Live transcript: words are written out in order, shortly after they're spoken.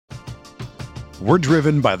We're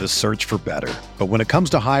driven by the search for better. But when it comes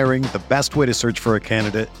to hiring, the best way to search for a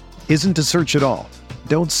candidate isn't to search at all.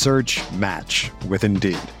 Don't search, match with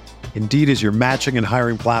Indeed. Indeed is your matching and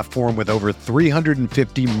hiring platform with over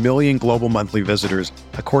 350 million global monthly visitors,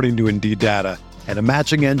 according to Indeed data, and a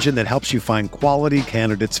matching engine that helps you find quality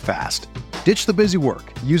candidates fast. Ditch the busy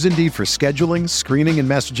work. Use Indeed for scheduling, screening, and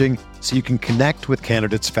messaging so you can connect with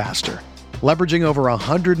candidates faster. Leveraging over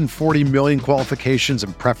 140 million qualifications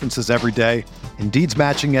and preferences every day, Indeed's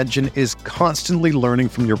matching engine is constantly learning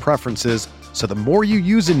from your preferences, so the more you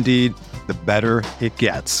use Indeed, the better it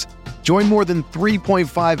gets. Join more than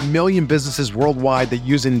 3.5 million businesses worldwide that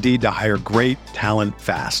use Indeed to hire great talent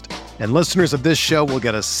fast. And listeners of this show will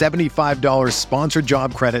get a $75 sponsored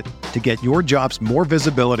job credit to get your jobs more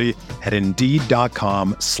visibility at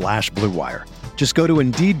Indeed.com/Blue Wire. Just go to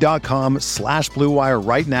Indeed.com/Blue Wire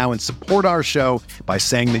right now and support our show by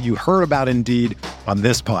saying that you heard about Indeed on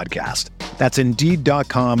this podcast. That's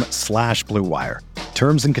Indeed.com/Blue Wire.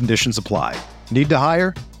 Terms and conditions apply. Need to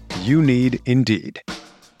hire? You need Indeed.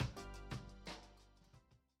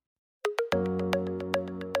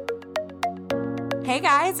 Hey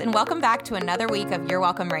guys, and welcome back to another week of You're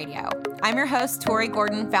Welcome Radio. I'm your host, Tori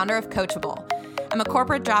Gordon, founder of Coachable. I'm a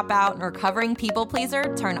corporate dropout and recovering people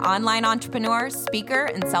pleaser turned online entrepreneur, speaker,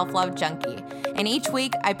 and self-love junkie. And each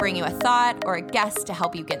week, I bring you a thought or a guest to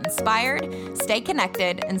help you get inspired, stay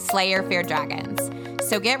connected, and slay your fear dragons.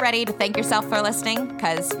 So get ready to thank yourself for listening,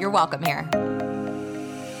 because you're welcome here.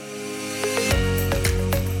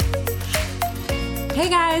 Hey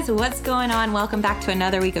guys, what's going on? Welcome back to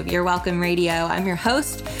another week of You're Welcome Radio. I'm your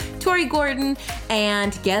host, Tori Gordon,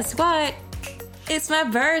 and guess what? It's my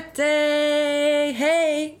birthday.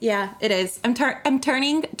 Hey. Yeah, it is. I'm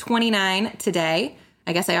turning 29 today.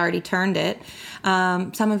 I guess I already turned it.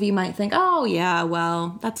 Some of you might think, oh yeah,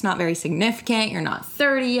 well, that's not very significant. You're not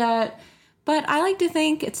 30 yet. But I like to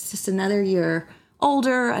think it's just another year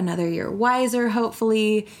older, another year wiser,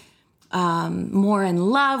 hopefully. More in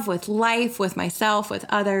love with life, with myself, with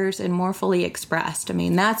others, and more fully expressed. I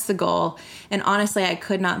mean, that's the goal. And honestly, I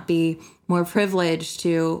could not be more privileged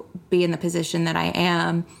to be in the position that I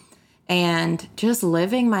am and just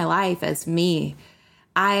living my life as me.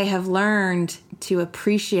 I have learned to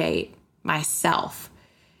appreciate myself.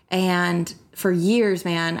 And for years,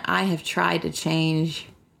 man, I have tried to change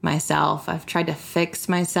myself. I've tried to fix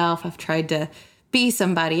myself. I've tried to be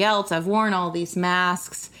somebody else. I've worn all these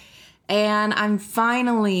masks. And I'm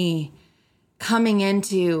finally coming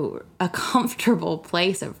into a comfortable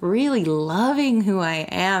place of really loving who I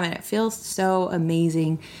am. And it feels so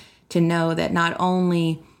amazing to know that not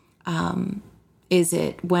only is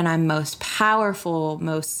it when I'm most powerful,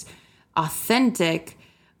 most authentic,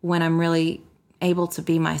 when I'm really able to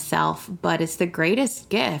be myself, but it's the greatest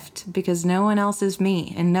gift because no one else is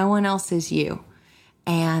me and no one else is you.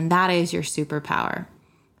 And that is your superpower.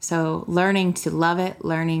 So learning to love it,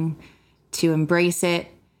 learning to embrace it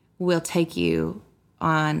will take you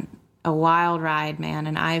on a wild ride, man.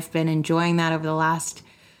 And I've been enjoying that over the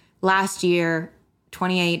last year.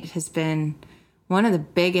 28 has been one of the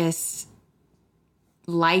biggest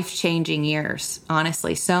life-changing years,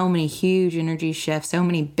 honestly. So many huge energy shifts, so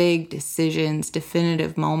many big decisions,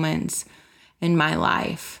 definitive moments in my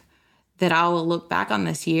life that I will look back on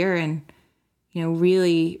this year and,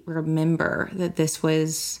 really remember that this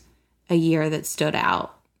was a year that stood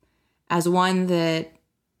out as one that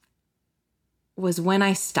was when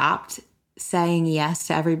I stopped saying yes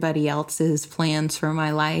to everybody else's plans for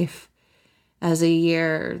my life, as a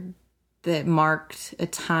year that marked a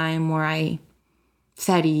time where I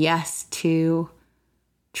said yes to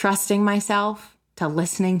trusting myself, to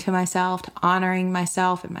listening to myself, to honoring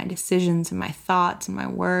myself and my decisions and my thoughts and my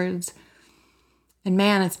words. And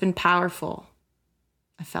man, it's been powerful.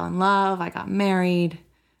 I fell in love. I got married.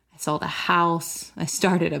 I sold a house. I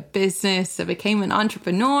started a business. I became an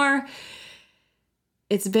entrepreneur.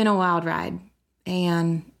 It's been a wild ride.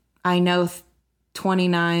 And I know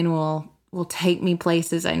 29 will take me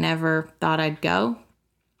places I never thought I'd go.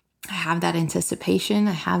 I have that anticipation.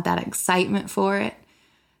 I have that excitement for it.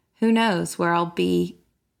 Who knows where I'll be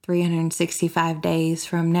 365 days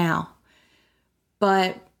from now.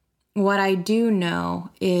 But what I do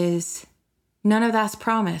know is none of that's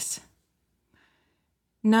promised.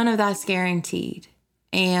 None of that's guaranteed.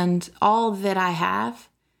 And all that I have,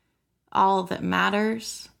 all that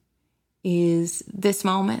matters is this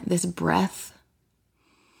moment, this breath,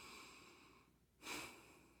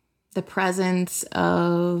 the presence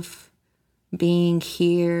of being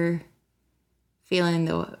here, feeling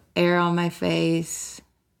the air on my face,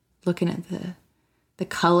 looking at the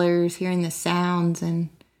colors, hearing the sounds, and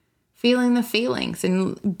feeling the feelings,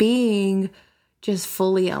 and being just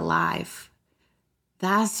fully alive.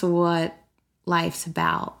 That's what life's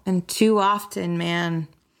about. And too often, man,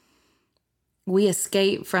 we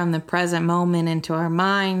escape from the present moment into our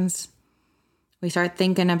minds. We start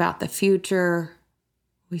thinking about the future.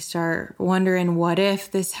 We start wondering, what if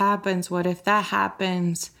this happens? What if that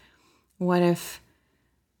happens? What if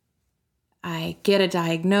I get a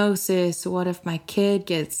diagnosis? What if my kid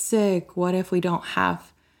gets sick? What if we don't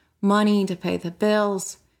have money to pay the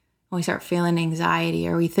bills? And we start feeling anxiety,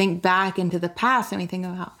 or we think back into the past and we think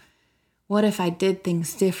about, what if I did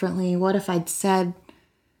things differently? What if I'd said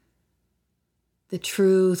the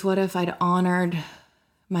truth? What if I'd honored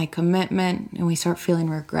my commitment? And we start feeling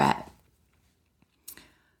regret.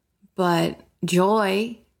 But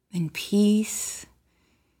joy and peace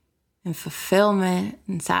and fulfillment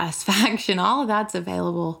and satisfaction, all of that's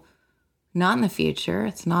available, not in the future.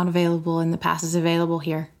 It's not available in the past. It's available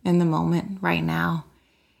here in the moment right now.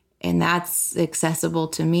 And that's accessible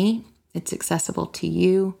to me. It's accessible to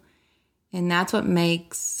you. And that's what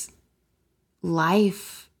makes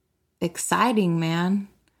life exciting, man.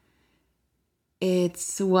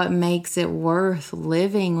 It's what makes it worth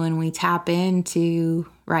living when we tap into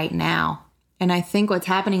right now. And I think what's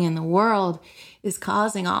happening in the world is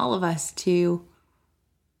causing all of us to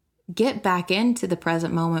get back into the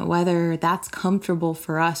present moment, whether that's comfortable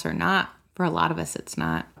for us or not. For a lot of us, it's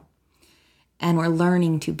not. And we're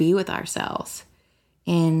learning to be with ourselves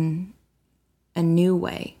in a new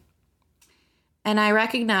way. And I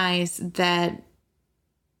recognize that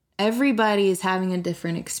everybody is having a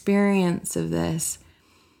different experience of this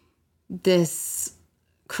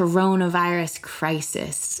coronavirus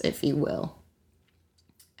crisis, if you will.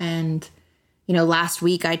 And, last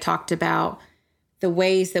week I talked about the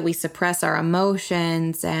ways that we suppress our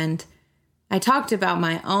emotions, and I talked about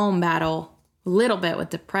my own battle a little bit with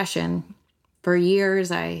depression. For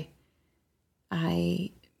years, I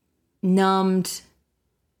numbed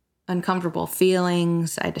uncomfortable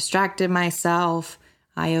feelings. I distracted myself.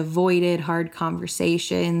 I avoided hard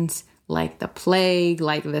conversations like the plague,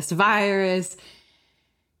 like this virus.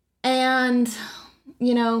 And,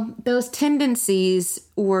 those tendencies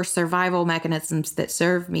were survival mechanisms that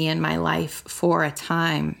served me in my life for a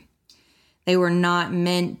time. They were not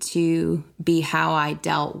meant to be how I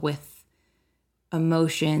dealt with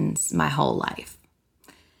emotions my whole life.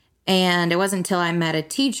 And it wasn't until I met a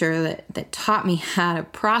teacher that taught me how to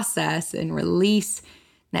process and release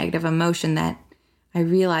negative emotion that I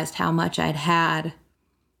realized how much I'd had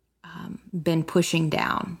been pushing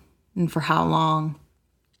down and for how long.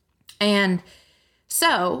 And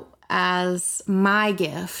so, as my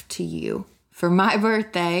gift to you for my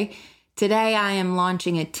birthday, today I am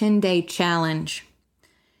launching a 10-day challenge.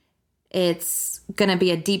 It's going to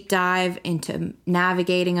be a deep dive into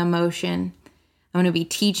navigating emotion. I'm going to be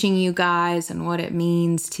teaching you guys on what it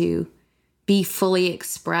means to be fully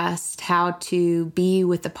expressed, how to be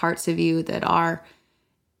with the parts of you that are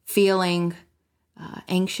feeling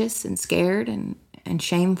anxious and scared and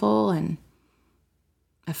shameful and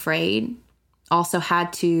afraid. Also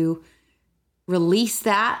had to release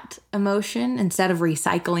that emotion instead of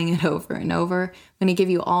recycling it over and over. I'm going to give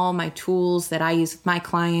you all my tools that I use with my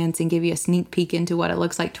clients and give you a sneak peek into what it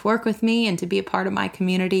looks like to work with me and to be a part of my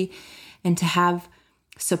community and to have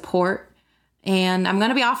support. And I'm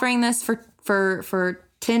going to be offering this for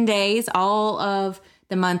 10 days, all of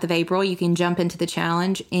the month of April. You can jump into the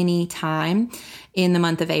challenge anytime in the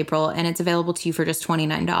month of April, and it's available to you for just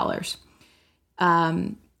 $29.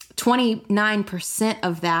 29%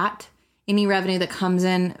 of that, any revenue that comes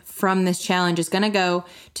in from this challenge, is going to go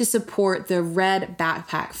to support the Red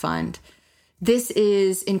Backpack Fund. This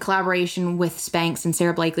is in collaboration with Spanx and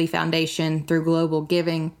Sarah Blakely Foundation through Global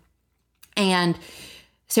Giving. And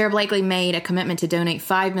Sarah Blakely made a commitment to donate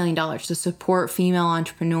 $5 million to support female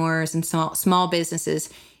entrepreneurs and small businesses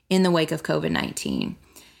in the wake of COVID-19.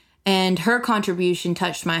 And her contribution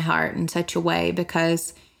touched my heart in such a way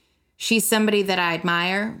because she's somebody that I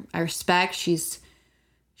admire, I respect. She's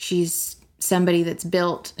somebody that's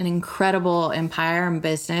built an incredible empire and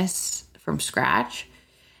business from scratch.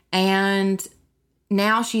 And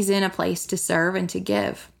now she's in a place to serve and to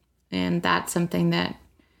give. And that's something that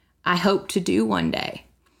I hope to do one day.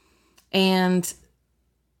 And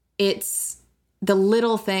it's the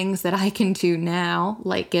little things that I can do now,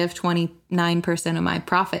 like give 29% of my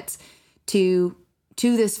profits to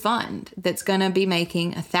this fund that's going to be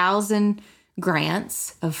making 1,000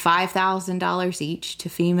 grants of $5,000 each to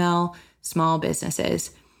female small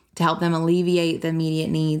businesses to help them alleviate the immediate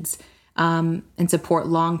needs and support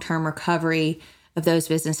long-term recovery of those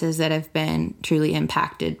businesses that have been truly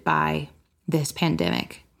impacted by this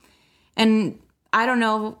pandemic. And I don't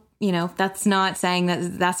know that's not saying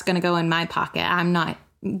that that's going to go in my pocket. I'm not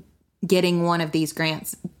getting one of these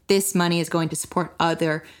grants. This money is going to support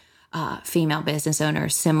other female business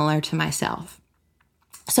owners similar to myself.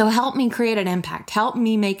 So help me create an impact. Help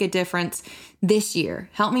me make a difference this year.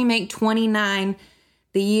 Help me make 29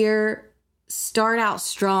 the year start out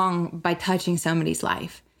strong by touching somebody's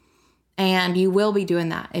life. And you will be doing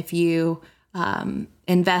that if you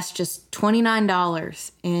invest just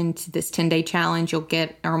 $29 into this 10-day challenge. You'll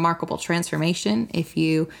get a remarkable transformation if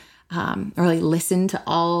you really listen to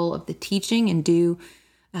all of the teaching and do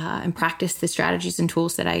and practice the strategies and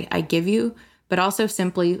tools that I give you, but also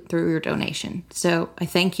simply through your donation. So I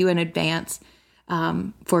thank you in advance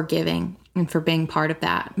for giving and for being part of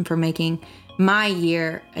that and for making my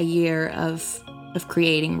year a year of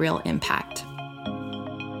creating real impact.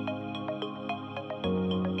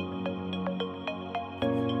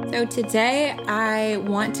 So today I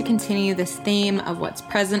want to continue this theme of what's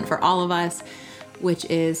present for all of us, which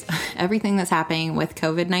is everything that's happening with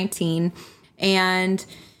COVID-19 and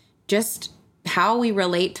just how we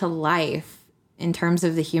relate to life in terms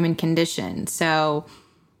of the human condition. So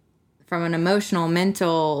from an emotional,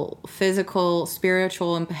 mental, physical,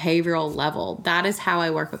 spiritual, and behavioral level, that is how I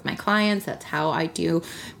work with my clients. That's how I do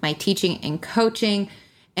my teaching and coaching.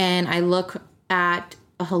 And I look at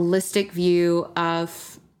a holistic view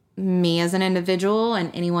of me as an individual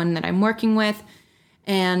and anyone that I'm working with,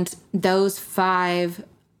 and those 5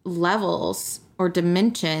 levels or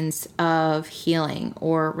dimensions of healing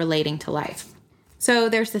or relating to life. So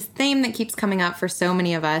there's this theme that keeps coming up for so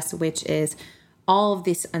many of us, which is all of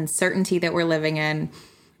this uncertainty that we're living in.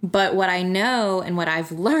 But what I know and what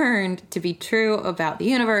I've learned to be true about the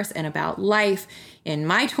universe and about life in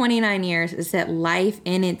my 29 years is that life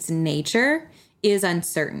in its nature is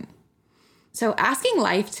uncertain. So asking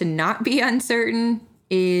life to not be uncertain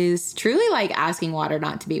is truly like asking water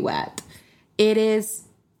not to be wet. It is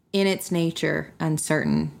in its nature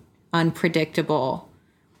uncertain, unpredictable,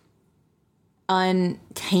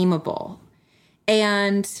 untamable.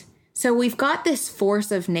 And so we've got this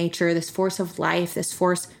force of nature, this force of life, this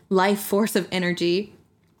life force of energy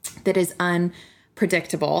that is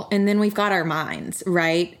unpredictable. And then we've got our minds,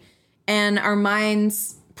 right? And our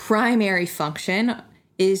mind's primary function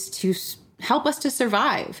is to help us to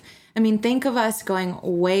survive. I mean, think of us going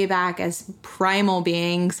way back as primal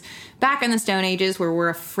beings, back in the Stone Ages where we're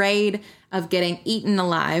afraid of getting eaten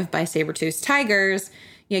alive by saber-toothed tigers.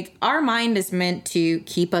 Our mind is meant to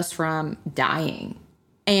keep us from dying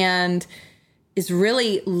and is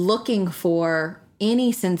really looking for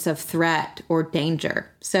any sense of threat or danger.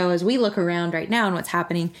 So as we look around right now and what's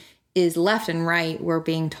happening is left and right, we're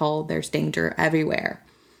being told there's danger everywhere.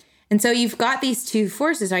 And so you've got these 2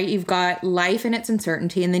 forces, right? You've got life and its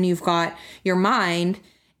uncertainty, and then you've got your mind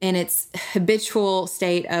in its habitual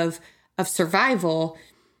state of survival,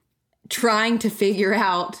 trying to figure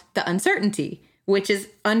out the uncertainty, which is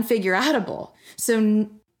unfigureoutable. So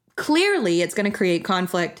clearly it's going to create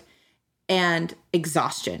conflict and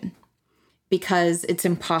exhaustion because it's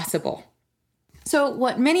impossible. So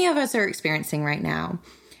what many of us are experiencing right now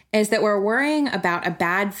is that we're worrying about a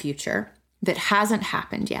bad future that hasn't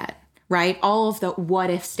happened yet. Right? All of the what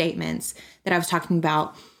if statements that I was talking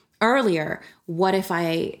about earlier. What if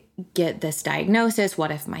I get this diagnosis?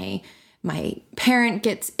 What if my parent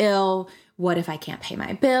gets ill? What if I can't pay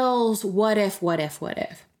my bills? What if?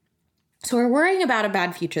 So we're worrying about a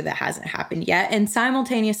bad future that hasn't happened yet and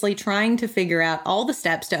simultaneously trying to figure out all the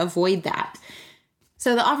steps to avoid that.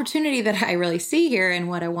 So the opportunity that I really see here and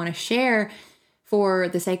what I want to share for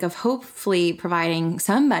the sake of hopefully providing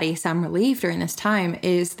somebody some relief during this time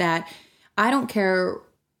is that I don't care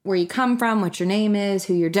where you come from, what your name is,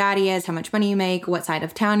 who your daddy is, how much money you make, what side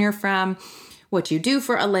of town you're from, what you do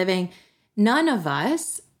for a living. None of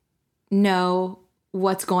us know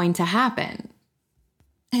what's going to happen.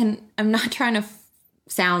 And I'm not trying to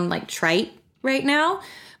sound like trite right now,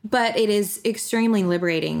 but it is extremely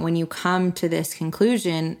liberating when you come to this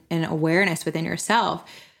conclusion and awareness within yourself,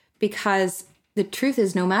 because the truth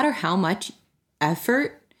is, no matter how much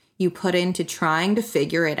effort you put into trying to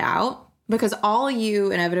figure it out, because all you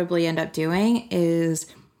inevitably end up doing is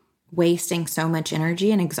wasting so much energy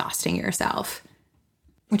and exhausting yourself,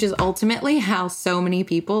 which is ultimately how so many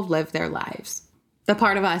people live their lives. The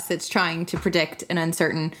part of us that's trying to predict an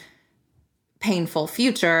uncertain, painful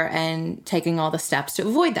future and taking all the steps to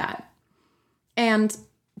avoid that. And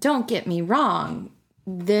don't get me wrong,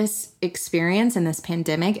 this experience and this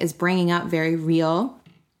pandemic is bringing up very real,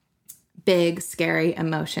 big, scary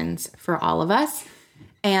emotions for all of us.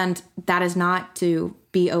 And that is not to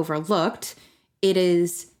be overlooked. It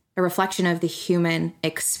is a reflection of the human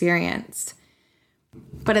experience.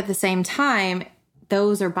 But at the same time,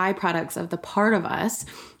 those are byproducts of the part of us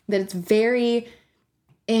that it's very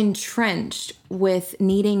entrenched with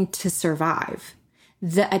needing to survive.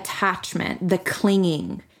 The attachment, the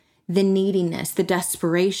clinging, the neediness, the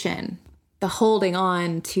desperation, the holding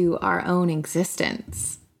on to our own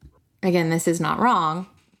existence. Again, this is not wrong,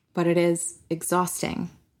 but it is exhausting.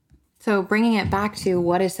 So bringing it back to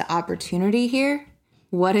what is the opportunity here?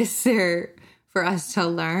 What is there for us to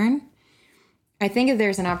learn? I think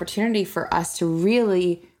there's an opportunity for us to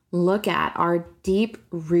really look at our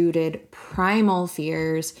deep-rooted primal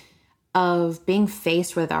fears of being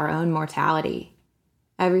faced with our own mortality.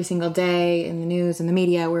 Every single day in the news and the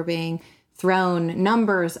media, we're being thrown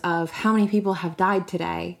numbers of how many people have died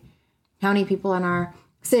today, how many people in our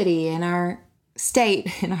city, in our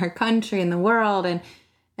state, in our country, in the world. And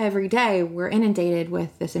every day we're inundated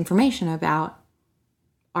with this information about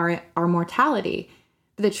our mortality.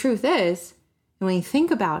 But the truth is, when you think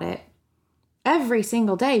about it, every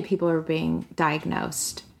single day people are being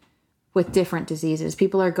diagnosed with different diseases.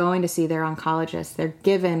 People are going to see their oncologist. They're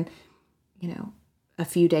given, a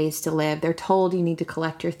few days to live. They're told you need to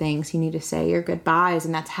collect your things. You need to say your goodbyes.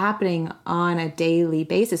 And that's happening on a daily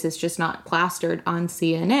basis. It's just not plastered on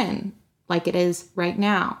CNN like it is right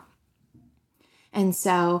now. And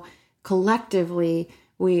so collectively,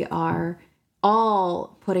 we are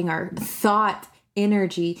all putting our thought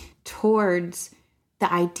energy towards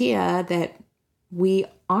the idea that we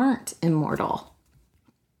aren't immortal.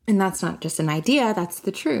 And that's not just an idea, that's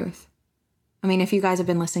the truth. I mean, if you guys have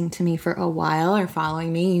been listening to me for a while or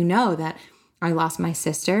following me, you know that I lost my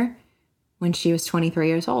sister when she was 23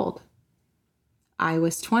 years old. I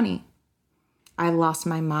was 20. I lost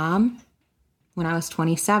my mom when I was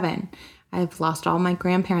 27. I've lost all my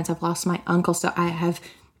grandparents. I've lost my uncle. So I have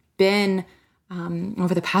been,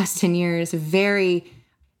 over the past 10 years, very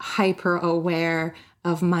hyper aware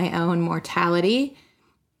of my own mortality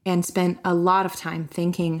and spent a lot of time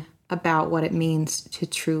thinking about what it means to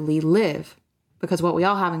truly live. Because what we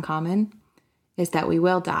all have in common is that we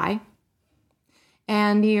will die.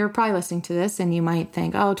 And you're probably listening to this and you might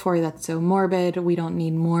think, oh, Tori, that's so morbid. We don't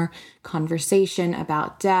need more conversation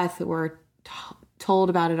about death. We're told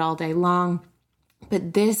about it all day long.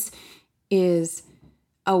 But this is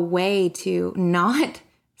a way to not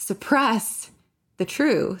suppress the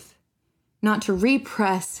truth, not to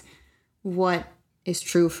repress what is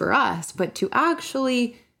true for us, but to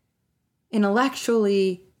actually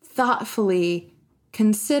intellectually, thoughtfully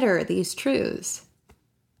consider these truths.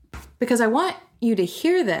 Because I want you to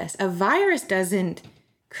hear this. A virus doesn't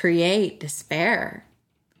create despair.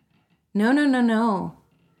 No.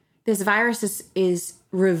 This virus is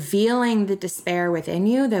revealing the despair within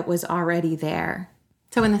you that was already there.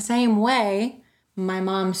 So in the same way, my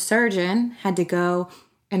mom's surgeon had to go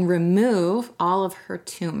and remove all of her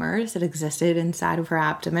tumors that existed inside of her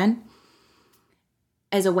abdomen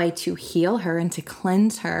as a way to heal her and to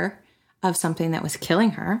cleanse her of something that was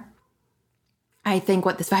killing her. I think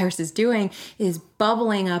what this virus is doing is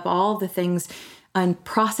bubbling up all the things and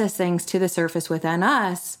process things to the surface within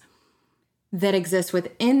us that exist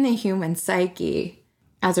within the human psyche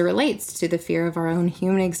as it relates to the fear of our own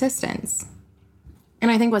human existence.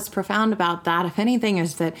 And I think what's profound about that, if anything,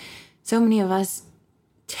 is that so many of us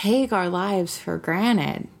take our lives for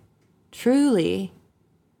granted. Truly.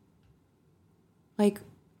 Like,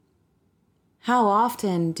 how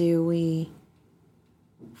often do we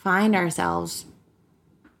find ourselves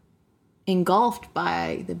engulfed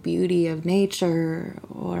by the beauty of nature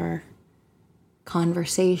or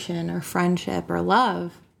conversation or friendship or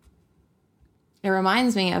love? It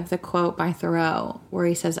reminds me of the quote by Thoreau where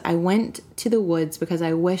he says, "I went to the woods because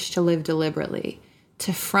I wished to live deliberately,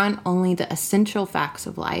 to front only the essential facts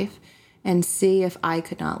of life and see if I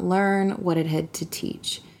could not learn what it had to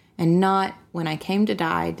teach, and not, when I came to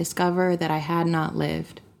die, discover that I had not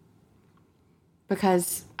lived."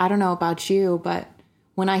 Because I don't know about you, but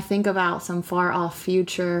when I think about some far off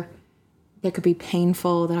future that could be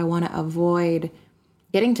painful, that I want to avoid,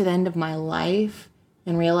 getting to the end of my life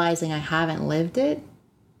and realizing I haven't lived it,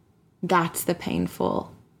 that's the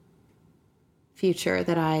painful future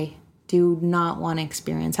that I do not want to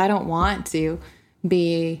experience. I don't want to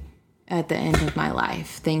be at the end of my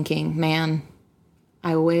life thinking, man,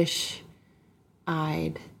 I wish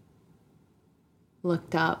I'd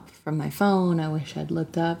looked up from my phone. I wish I'd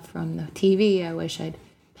looked up from the TV. I wish I'd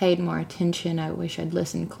paid more attention. I wish I'd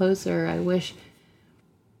listened closer. I wish,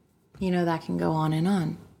 that can go on and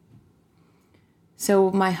on.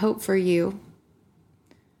 So my hope for you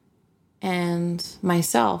and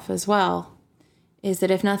myself as well is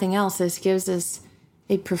that if nothing else, this gives us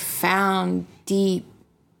a profound, deep,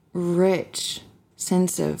 rich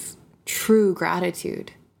sense of true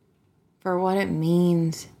gratitude for what it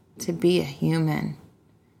means to be a human,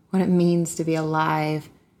 what it means to be alive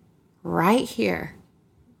right here,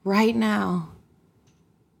 right now.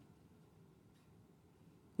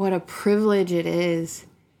 What a privilege it is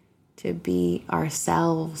to be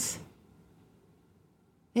ourselves.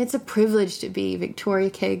 It's a privilege to be Victoria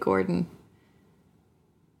K. Gordon.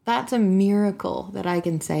 That's a miracle that I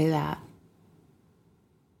can say that.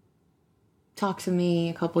 Talk to me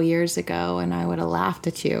a couple years ago and I would have laughed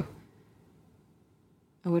at you.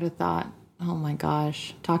 I would have thought, oh my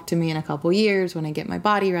gosh, talk to me in a couple years when I get my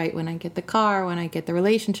body right, when I get the car, when I get the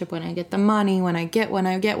relationship, when I get the money, when I get.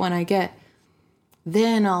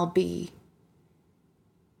 Then I'll be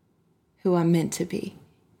who I'm meant to be.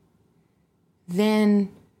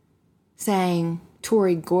 Then saying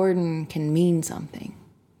Tori Gordon can mean something,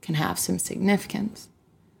 can have some significance.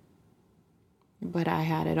 But I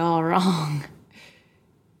had it all wrong.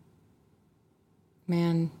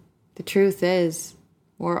 Man, the truth is,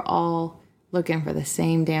 we're all looking for the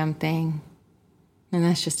same damn thing. And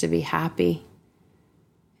that's just to be happy.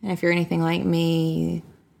 And if you're anything like me,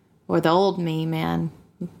 or the old me, man,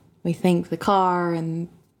 we think the car and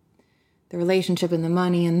the relationship and the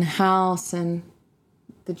money and the house and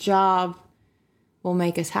the job will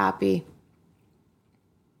make us happy.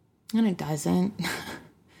 And it doesn't.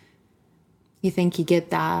 You think you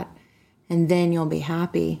get that and then you'll be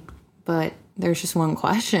happy. But there's just one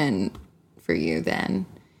question for you then.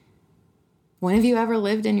 When have you ever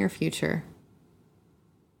lived in your future?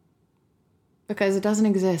 Because it doesn't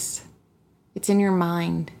exist. It's in your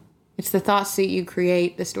mind. It's the thoughts that you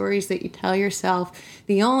create, the stories that you tell yourself.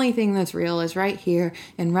 The only thing that's real is right here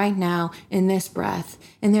and right now in this breath.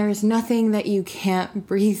 And there is nothing that you can't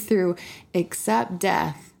breathe through except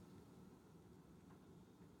death.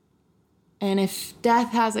 And if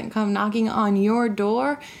death hasn't come knocking on your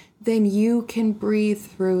door, then you can breathe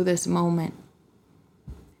through this moment.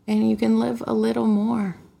 And you can live a little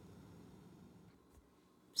more.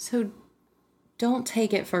 So don't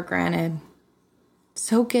take it for granted.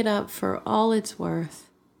 Soak it up for all it's worth.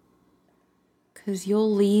 'Cause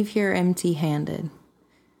you'll leave here empty-handed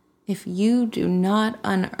if you do not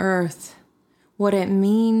unearth what it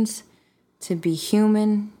means to be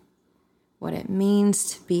human, what it means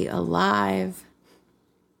to be alive.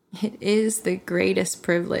 It is the greatest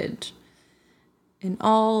privilege, and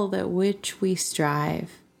all that which we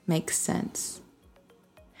strive makes sense,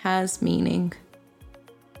 has meaning,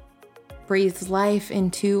 breathes life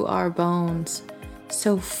into our bones.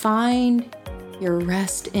 So find your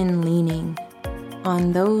rest in leaning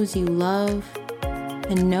on those you love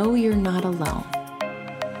and know you're not alone.